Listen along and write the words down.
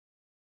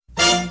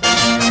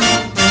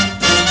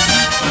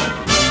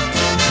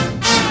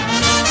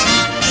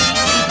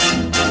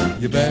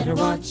You better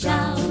watch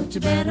out,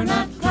 you better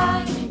not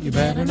cry, you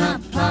better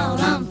not pout,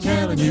 I'm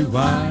telling you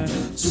why.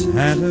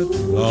 Santa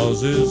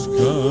Claus is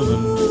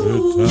coming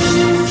to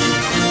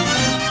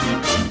town.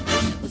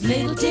 With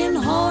little tin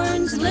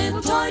horns and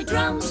little toy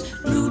drums,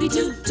 Rudy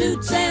Toot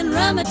Toots and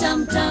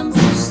Rum-a-Tum-Tums,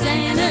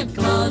 Santa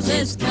Claus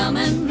is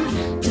coming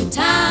to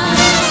town.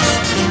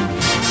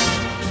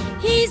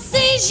 He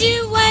sees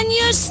you when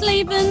you're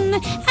sleeping,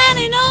 and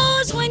he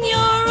knows when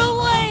you're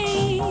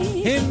away.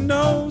 He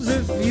knows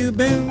if you've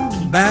been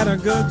bad or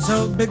good,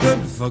 so be good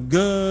for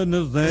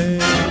goodness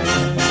sake.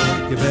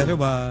 You better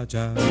watch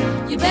out.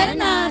 You better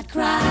not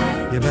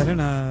cry. You better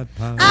not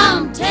pout.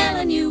 I'm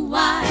telling you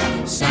why.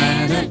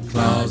 Santa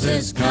Claus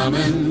is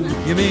coming.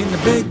 You mean the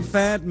big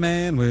fat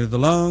man with the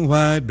long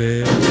white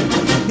beard?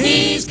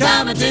 He's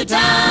coming to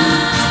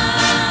town.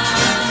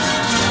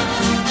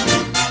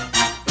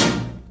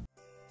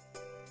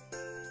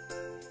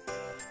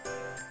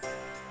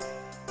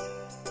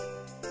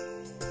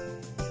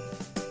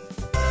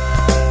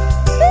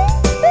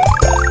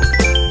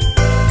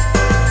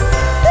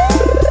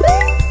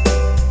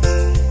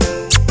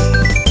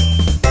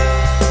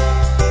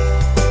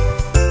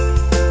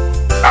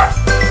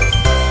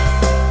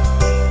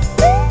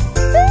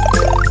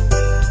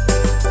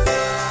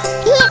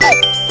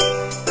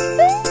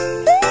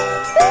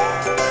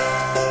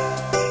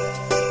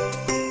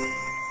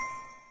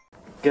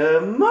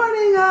 Good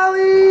morning,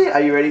 Ollie! Are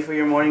you ready for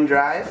your morning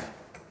drive?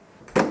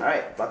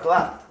 Alright, buckle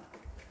up.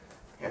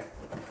 Here.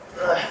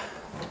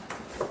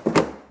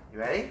 You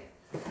ready?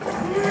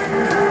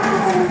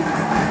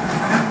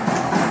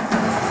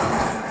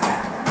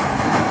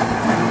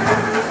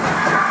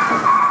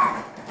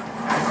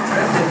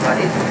 That's it,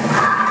 buddy.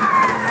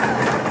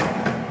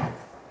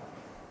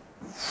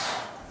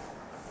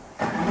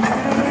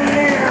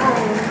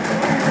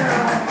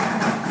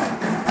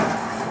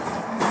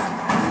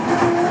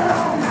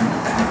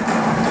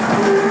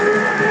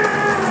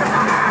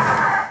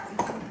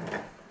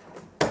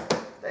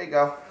 There you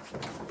go.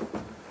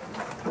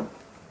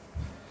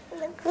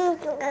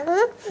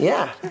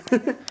 Yeah.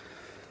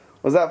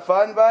 Was that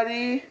fun,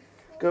 buddy?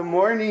 Good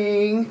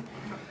morning.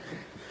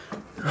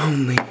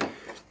 Only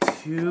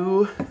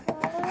 2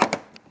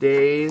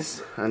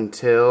 days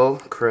until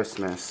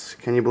Christmas.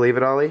 Can you believe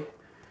it, Ollie?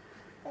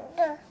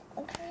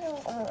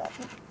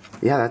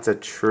 Yeah, that's a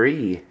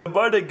tree. Good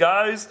morning,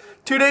 guys.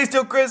 2 days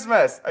till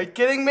Christmas. Are you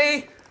kidding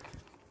me?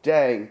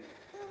 Dang.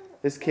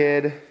 This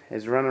kid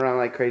is running around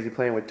like crazy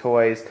playing with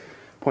toys,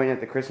 pointing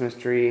at the Christmas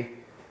tree.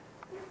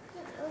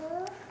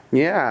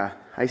 Yeah,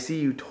 I see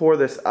you tore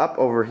this up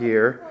over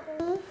here.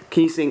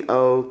 Can you sing,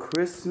 "Oh,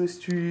 Christmas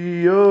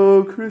tree,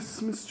 oh,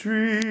 Christmas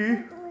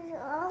tree"?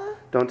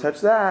 Don't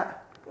touch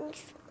that.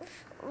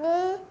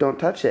 Don't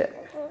touch it.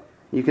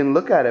 You can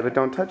look at it, but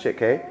don't touch it,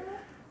 okay?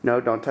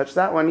 No, don't touch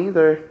that one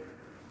either.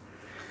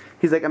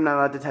 He's like, I'm not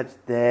allowed to touch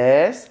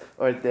this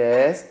or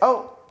this.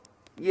 Oh,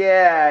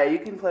 yeah, you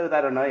can play with that.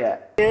 I don't know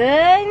yet. Good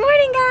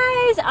morning,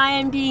 guys. I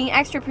am being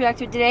extra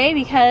productive today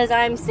because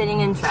I'm sitting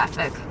in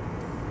traffic.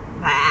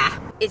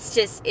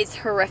 It's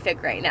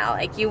horrific right now.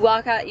 Like, you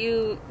walk out,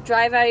 you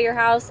drive out of your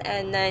house,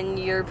 and then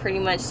you're pretty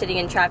much sitting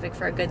in traffic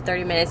for a good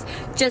 30 minutes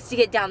just to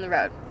get down the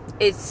road.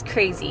 It's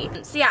crazy.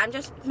 So yeah, I'm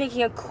just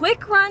making a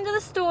quick run to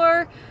the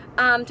store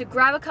to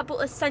grab a couple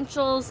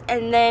essentials,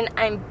 and then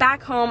I'm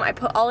back home. I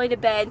put Ollie to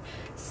bed,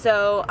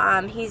 so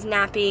he's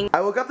napping. I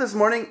woke up this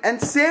morning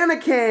and Santa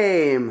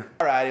came.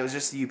 Alright, it was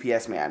just the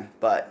UPS man,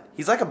 but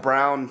he's like a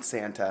brown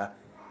Santa.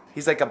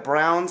 He's like a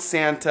brown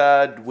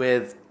Santa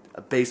with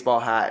a baseball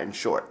hat and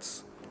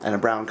shorts and a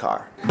brown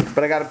car.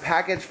 But I got a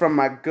package from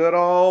my good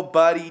old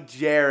buddy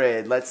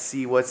Jared. Let's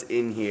see what's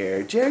in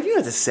here. Jared, you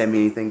don't have to send me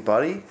anything,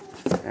 buddy.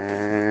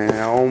 And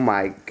oh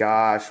my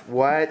gosh,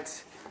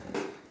 what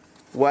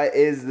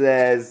is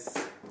this?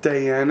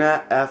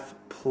 Diana F+.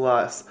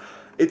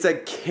 It's a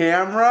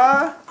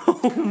camera?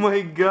 Oh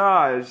my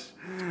gosh.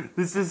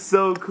 This is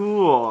so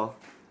cool.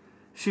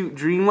 Shoot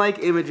dreamlike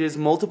images,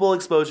 multiple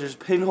exposures,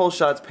 pinhole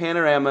shots,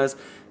 panoramas,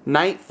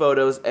 night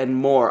photos, and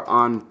more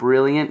on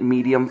brilliant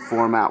medium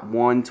format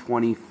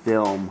 120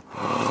 film.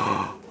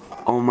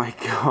 Oh my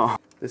god.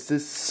 This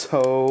is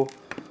so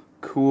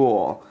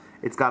cool.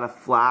 It's got a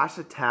flash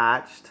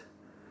attached,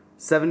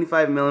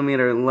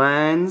 75mm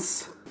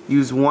lens,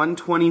 use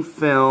 120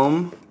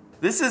 film.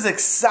 This is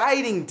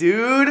exciting,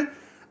 dude.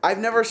 I've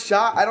never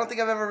shot, I don't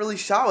think I've ever really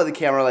shot with a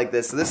camera like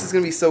this, so this is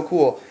gonna be so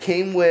cool.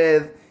 Came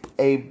with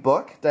a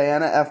book,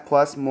 Diana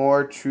F+,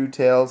 More True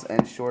Tales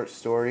and Short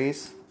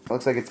Stories.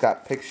 Looks like it's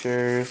got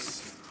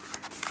pictures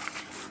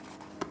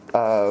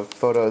of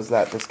photos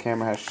that this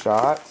camera has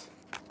shot.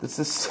 This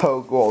is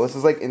so cool. This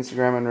is like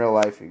Instagram in real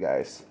life, you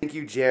guys. Thank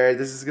you, Jared.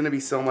 This is gonna be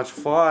so much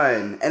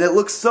fun. And it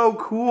looks so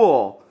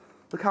cool.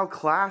 Look how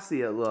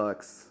classy it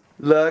looks.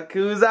 Look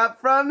who's up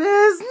from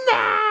his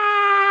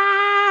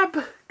nap!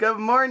 Good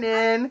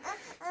morning.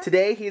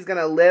 Today he's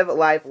gonna live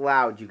life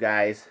loud, you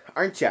guys.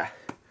 Aren't ya?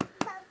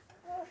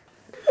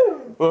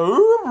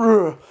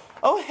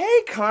 Oh,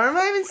 hey, Karma.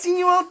 I haven't seen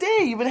you all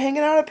day. You been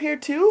hanging out up here,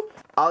 too?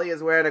 Ollie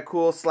is wearing a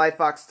cool Sly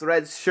Fox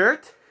Threads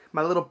shirt.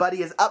 My little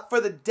buddy is up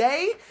for the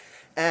day.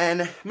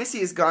 And Missy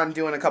is gone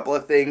doing a couple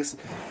of things.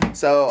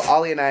 So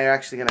Ollie and I are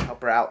actually gonna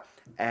help her out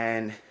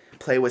and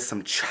play with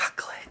some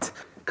chocolate.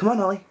 Come on,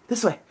 Ollie,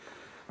 this way.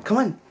 Come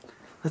on.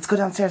 Let's go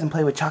downstairs and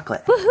play with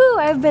chocolate. Woohoo!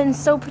 I've been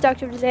so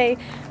productive today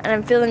and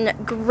I'm feeling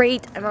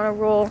great. I'm on a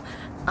roll.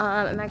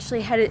 I'm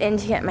actually headed in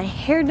to get my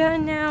hair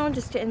done now.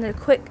 Just getting a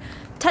quick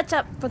touch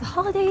up for the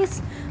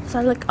holidays. So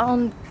I look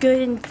all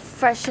good and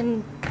fresh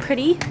and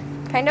pretty,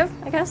 kind of,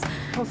 I guess.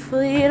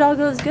 Hopefully it all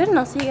goes good and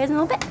I'll see you guys in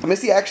a little bit.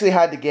 Missy actually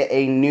had to get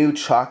a new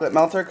chocolate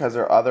melter because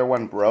her other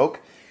one broke.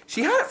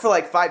 She had it for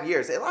like 5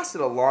 years. It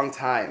lasted a long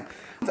time.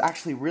 It's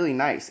actually really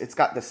nice. It's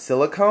got the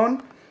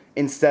silicone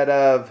instead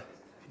of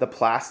the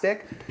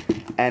plastic,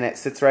 and it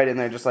sits right in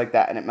there just like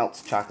that, and it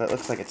melts chocolate.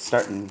 Looks like it's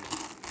starting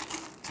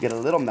to get a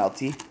little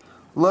melty.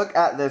 Look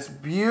at this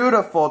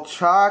beautiful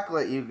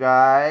chocolate, you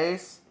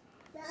guys.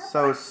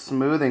 So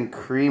smooth and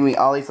creamy.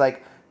 Ollie's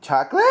like,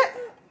 chocolate?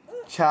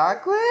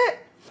 Chocolate?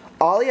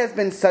 Ollie has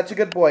been such a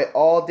good boy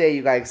all day,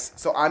 you guys.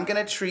 So I'm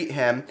gonna treat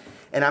him,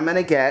 and I'm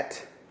gonna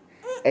get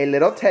a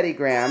little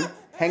teddygram.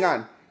 Hang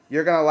on.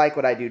 You're gonna like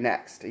what I do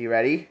next. Are you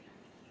ready?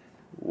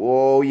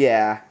 Whoa,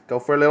 yeah. Go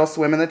for a little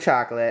swim in the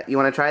chocolate. You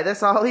want to try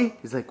this, Ollie?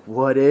 He's like,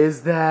 what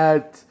is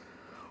that?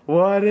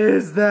 What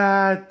is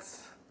that?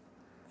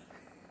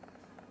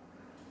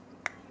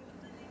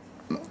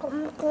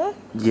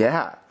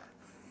 Yeah.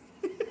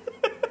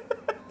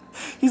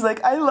 He's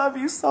like, I love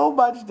you so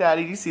much,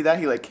 Daddy. Do you see that?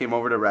 He like came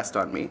over to rest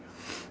on me.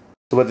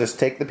 So we'll just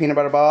take the peanut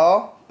butter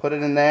ball, put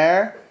it in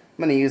there. I'm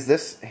going to use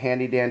this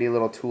handy dandy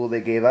little tool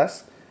they gave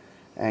us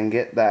and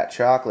get that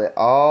chocolate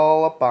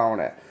all up on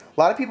it. A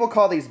lot of people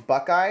call these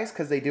Buckeyes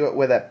because they do it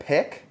with a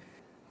pick.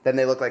 Then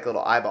they look like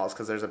little eyeballs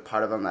because there's a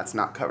part of them that's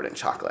not covered in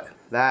chocolate.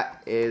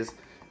 That is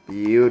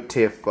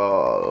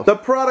beautiful. The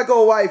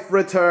prodigal wife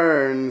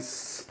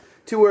returns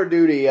to her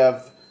duty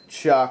of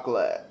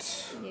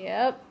chocolate.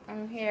 Yep,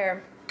 I'm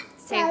here.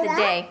 Save the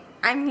day.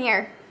 I'm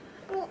here.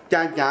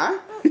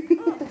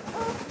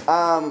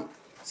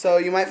 So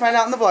you might find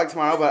out in the vlog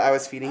tomorrow, but I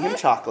was feeding him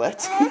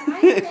chocolate.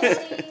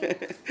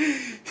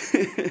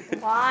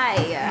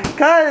 Why?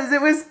 Because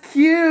it was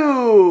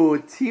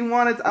cute. He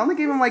wanted, I only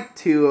gave him like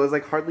 2. It was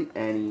like hardly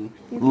any.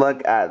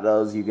 Look at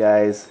those, you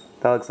guys.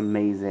 That looks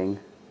amazing.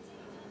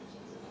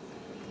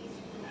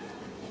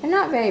 They're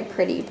not very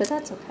pretty, but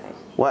that's okay.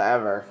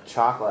 Whatever.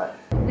 Chocolate.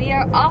 We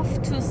are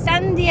off to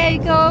San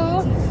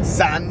Diego.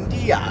 San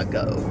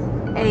Diego.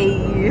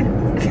 Hey.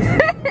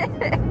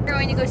 We're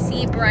going to go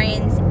see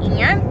Bryan's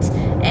aunt,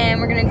 and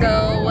we're gonna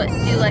go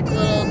do like a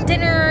little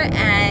dinner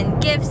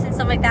and gifts and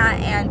stuff like that.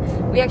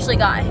 And we actually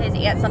got his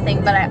aunt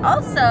something, but I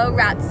also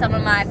wrapped some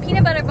of my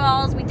peanut butter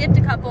balls. We dipped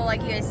a couple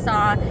like you guys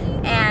saw,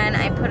 and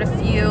I put a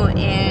few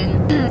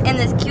in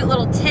this cute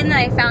little tin that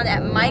I found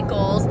at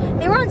Michael's.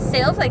 They were on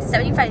sale for like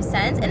 75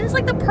 cents, and it's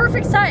like the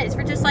perfect size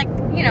for just like,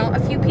 you know, a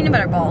few peanut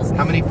butter balls.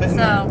 How many fit in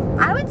there? So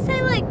I would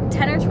say like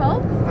 10 or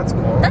 12. That's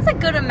cool. That's a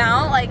good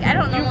amount. Like, I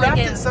don't know. You wrapped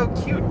it so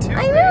cute too.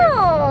 I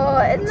know.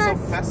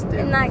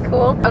 Isn't that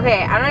cool?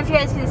 Okay, I don't know if you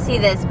guys can see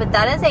this, but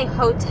that is a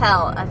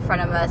hotel in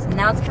front of us, and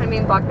now it's kind of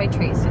being blocked by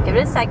trees. So give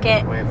it a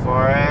second. Wait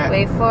for it.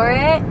 Wait for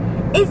it.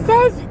 It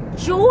says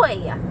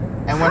Joy.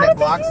 And when it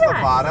blocks the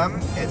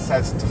bottom, it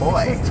says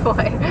Toy. It says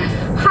Toy.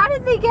 How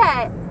did they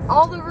get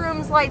all the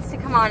room's lights to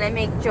come on and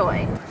make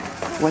Joy?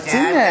 What's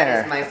Dad, in there?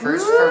 That is my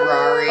first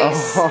Ferrari.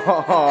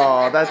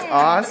 Oh, that's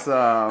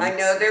awesome. I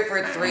know they're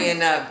for 3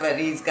 and up, but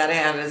he's got to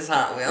have his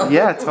Hot Wheel.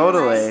 Yeah,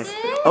 totally.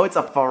 Oh, it's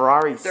a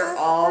Ferrari. They're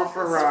all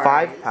Ferrari.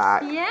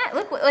 5-pack. Yeah,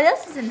 look, what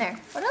else is in there?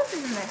 What else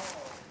is in there?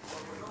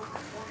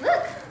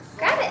 Look,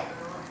 grab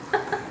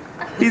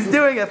it. He's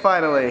doing it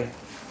finally.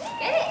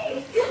 Get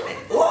it.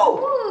 Whoa!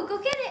 Ooh, go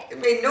get it. It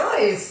made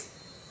noise.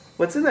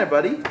 What's in there,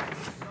 buddy?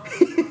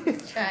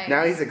 Try.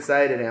 Now he's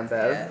excited, Aunt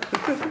Bev. Yeah.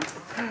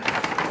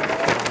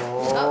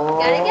 Oh,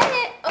 gotta get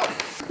it.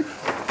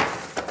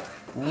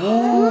 Oh.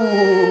 Ooh.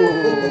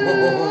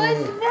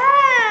 What's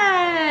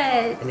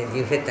that? And if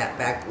you hit that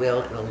back wheel,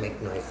 it'll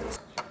make noises.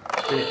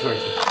 Turn it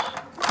towards you.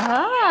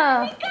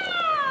 Ah.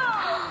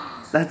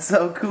 That's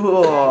so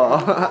cool.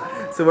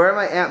 So where are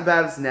my Aunt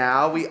Bev's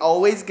now? We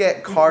always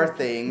get car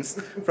things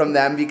from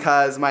them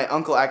because my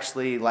uncle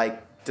actually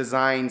like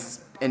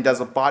designs and does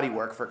a body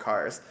work for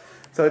cars.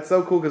 So it's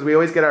so cool because we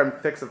always get our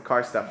fix of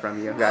car stuff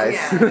from you guys.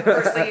 Oh, yeah, the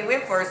first thing you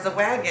went for is the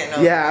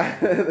wagon. Yeah,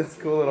 this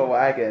cool little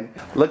wagon.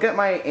 Look at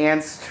my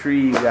aunt's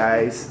tree, you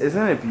guys.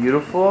 Isn't it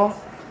beautiful?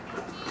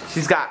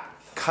 She's got,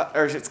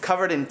 it's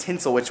covered in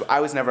tinsel, which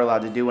I was never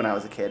allowed to do when I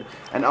was a kid.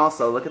 And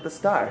also, look at the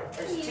star.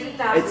 There's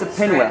 2,000 It's a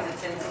pinwheel. strands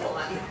of tinsel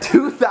on it.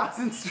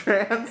 2,000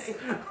 strands?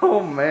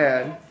 Oh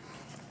man.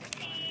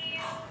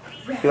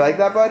 You like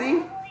that,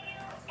 buddy?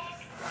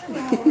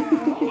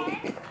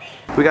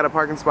 We got a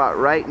parking spot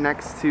right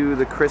next to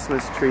the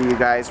Christmas tree, you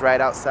guys, right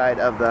outside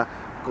of the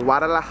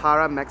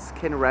Guadalajara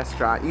Mexican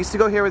restaurant. You used to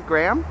go here with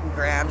Graham?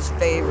 Graham's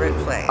favorite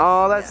place.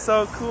 Oh, that's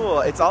so cool.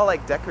 It's all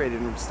like decorated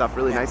and stuff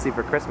really nicely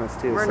for Christmas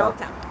too. We're in so. Old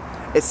Town.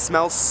 It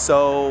smells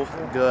so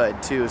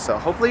good too, so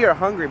hopefully you're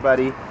hungry,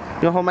 buddy. You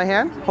wanna hold my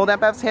hand? Hold Aunt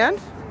Bev's hand?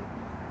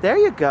 There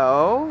you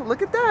go.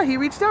 Look at that, he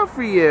reached out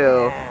for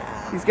you.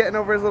 Yeah. He's getting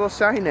over his little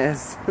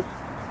shyness. Go.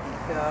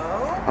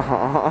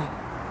 Aww.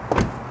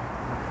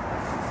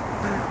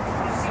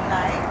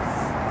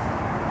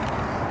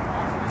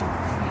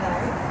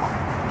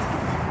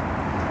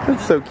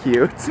 That's so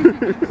cute. So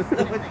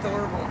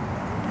adorable.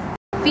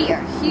 Feet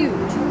are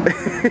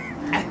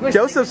huge.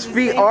 Joseph's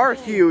feet are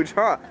huge,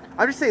 huh?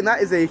 I'm just saying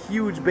that is a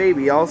huge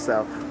baby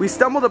also. We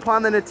stumbled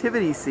upon the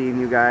nativity scene,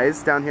 you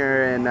guys, down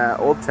here in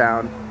Old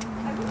Town.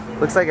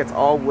 Looks like it's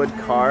all wood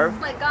carved.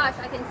 Oh my gosh,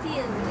 I can see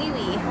his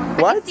wee-wee.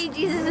 What? I can see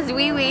Jesus'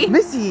 wee-wee.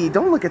 Missy,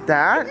 don't look at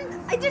that.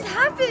 It just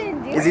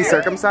happened, dude. Is he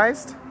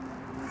circumcised?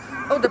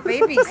 Oh, the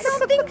babies. I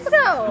don't think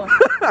so.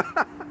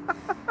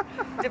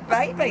 The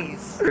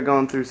babies. We're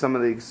going through some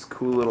of these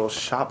cool little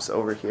shops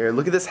over here.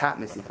 Look at this hat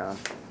Missy found.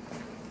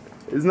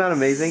 Isn't that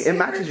amazing? It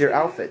matches your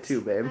outfit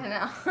too, babe. I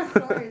know. That's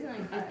the only reason I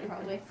got it,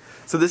 probably.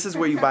 So this is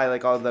where you buy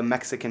like all the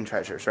Mexican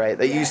treasures, right?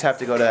 That you used to have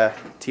to go to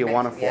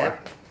Tijuana for. Yeah.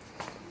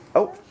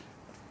 Oh.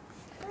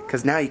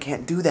 Because now you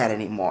can't do that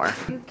anymore.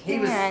 You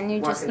can,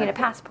 you just need a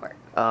passport.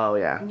 Oh,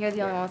 yeah. And you're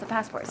the only one with a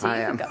passport, so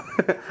you could go.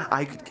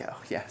 I could go,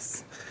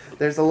 yes.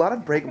 There's a lot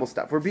of breakable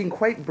stuff. We're being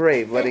quite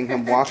brave letting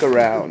him walk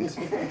around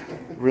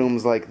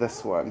rooms like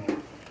this one.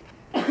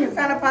 It's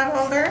not a pot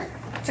holder.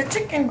 It's a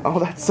chicken. Oh,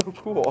 that's so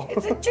cool.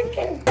 It's a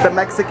chicken. The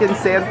Mexican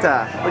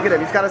Santa. Look at him.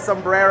 He's got a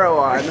sombrero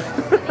on.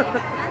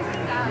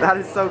 That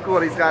is so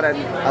cool. He's got a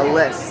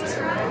list.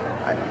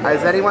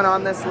 Is anyone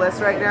on this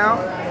list right now?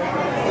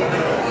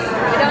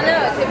 I don't know.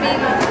 It could be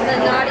the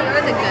naughty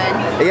or the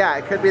good. Yeah,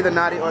 it could be the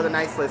naughty or the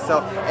nice list.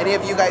 So any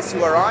of you guys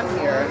who are on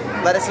here,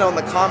 let us know in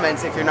the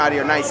comments if you're naughty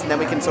or nice, and then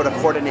we can sort of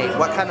coordinate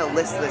what kind of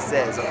list this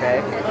is,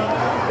 okay?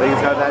 So he's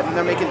got that. And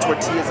they're making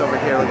tortillas over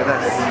here. Look at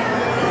this.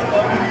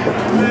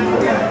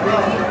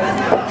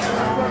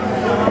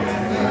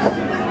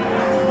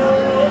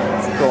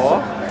 It's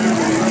cool.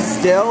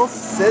 Still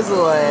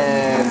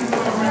sizzling.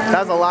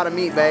 That's a lot of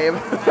meat, babe.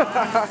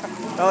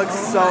 That looks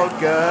so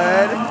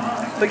good.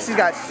 Look, she's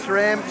got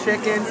shrimp,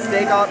 chicken,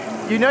 steak, all.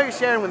 You know you're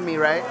sharing with me,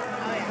 right?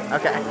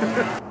 Okay.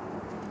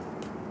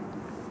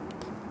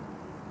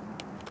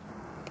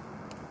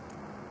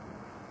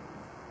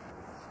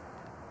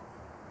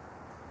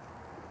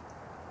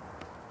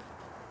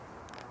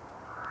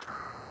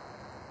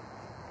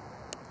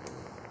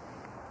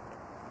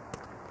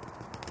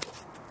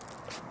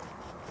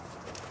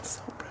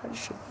 So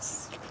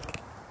precious.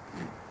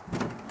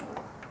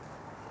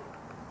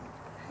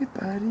 Hey,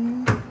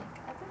 buddy.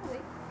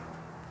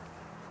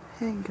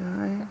 Hey,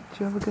 guy. Did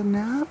you have a good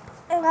nap?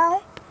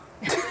 No.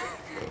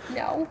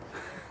 No.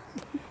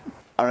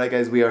 Alright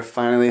guys, we are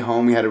finally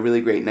home. We had a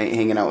really great night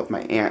hanging out with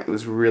my aunt. It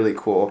was really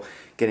cool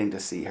getting to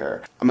see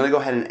her. I'm gonna go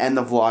ahead and end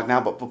the vlog now,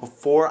 but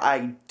before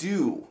I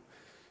do,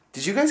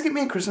 did you guys get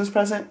me a Christmas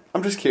present?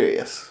 I'm just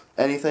curious.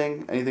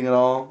 Anything? Anything at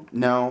all?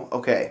 No?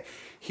 Okay.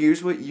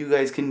 Here's what you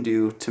guys can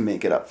do to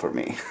make it up for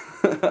me.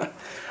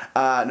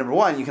 Number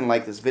one, you can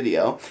like this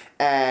video,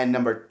 and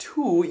number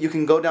two, you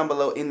can go down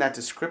below in that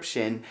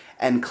description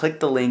and click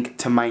the link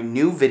to my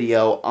new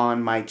video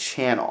on my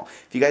channel.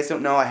 If you guys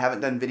don't know, I haven't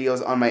done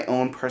videos on my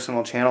own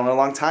personal channel in a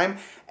long time,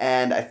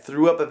 and I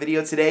threw up a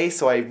video today,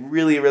 so I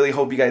really, really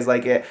hope you guys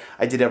like it.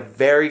 I did a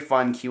very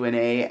fun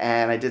Q&A,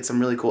 and I did some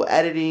really cool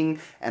editing,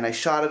 and I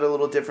shot it a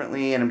little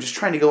differently, and I'm just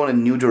trying to go in a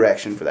new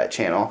direction for that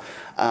channel,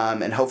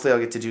 and hopefully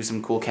I'll get to do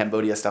some cool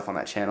Cambodia stuff on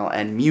that channel,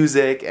 and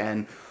music,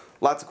 and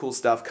lots of cool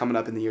stuff coming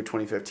up in the year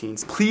 2015.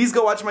 So please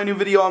go watch my new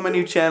video on my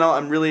new channel.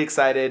 I'm really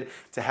excited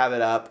to have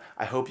it up.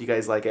 I hope you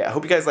guys like it. I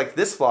hope you guys like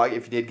this vlog.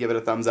 If you did, give it a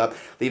thumbs up.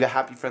 Leave a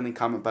happy, friendly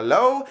comment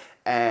below.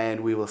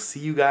 And we will see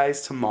you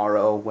guys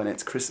tomorrow when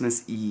it's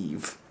Christmas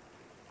Eve.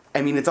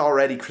 I mean, it's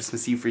already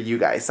Christmas Eve for you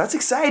guys. That's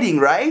exciting,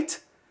 right?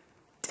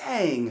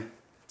 Dang.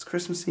 It's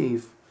Christmas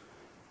Eve.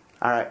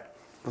 Alright.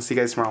 We'll see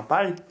you guys tomorrow.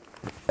 Bye.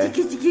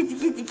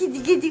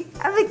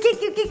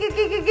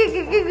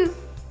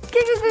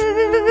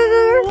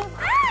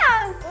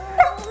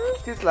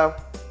 Too slow.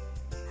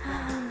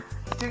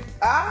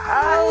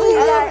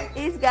 Oh,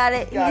 he's got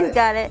it. He's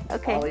got it.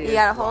 Okay, Ollie you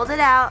gotta hold it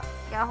out.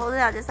 You gotta hold it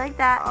out just like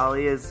that.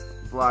 Ollie is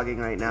vlogging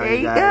right now, There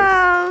you guys.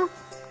 go.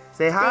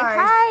 Say hi. Say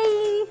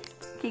hi.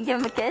 Can you give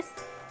him a kiss?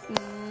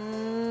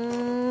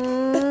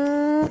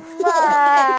 Bye.